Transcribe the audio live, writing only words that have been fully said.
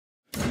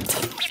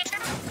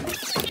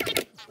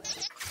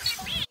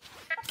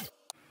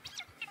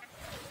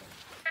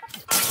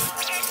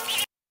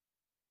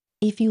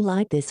If you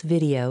like this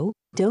video,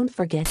 don't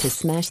forget to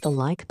smash the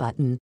like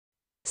button.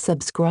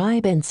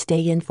 Subscribe and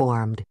stay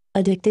informed.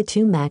 Addicted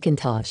to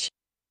Macintosh.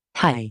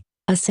 Hi.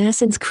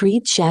 Assassin's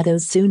Creed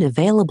Shadows soon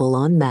available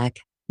on Mac.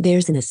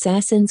 There's an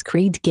Assassin's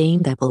Creed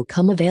game that will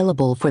come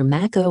available for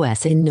Mac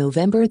OS in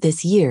November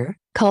this year,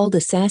 called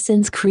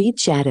Assassin's Creed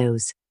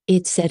Shadows.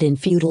 It's set in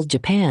feudal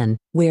Japan,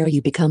 where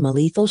you become a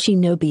lethal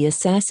shinobi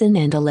assassin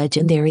and a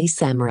legendary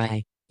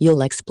samurai.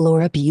 You'll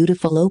explore a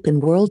beautiful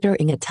open world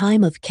during a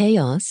time of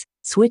chaos,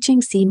 switching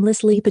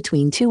seamlessly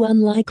between two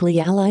unlikely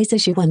allies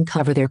as you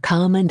uncover their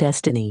common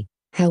destiny.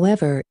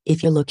 However,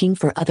 if you're looking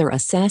for other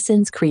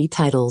Assassin's Creed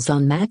titles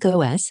on Mac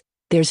OS,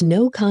 there's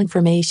no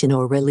confirmation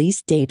or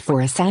release date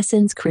for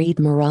Assassin's Creed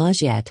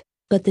Mirage yet,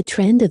 but the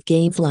trend of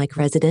games like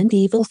Resident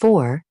Evil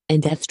 4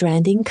 and Death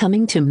Stranding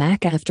coming to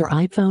Mac after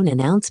iPhone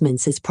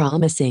announcements is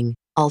promising.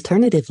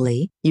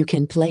 Alternatively, you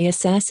can play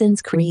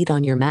Assassin's Creed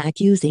on your Mac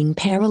using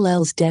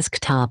Parallels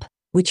Desktop,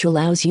 which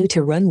allows you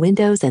to run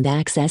Windows and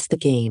access the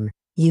game.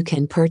 You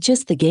can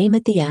purchase the game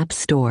at the App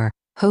Store.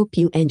 Hope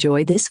you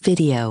enjoy this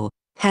video.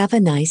 Have a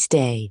nice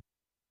day.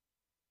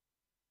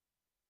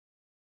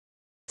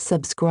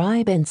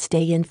 Subscribe and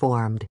stay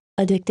informed.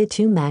 Addicted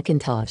to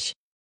Macintosh.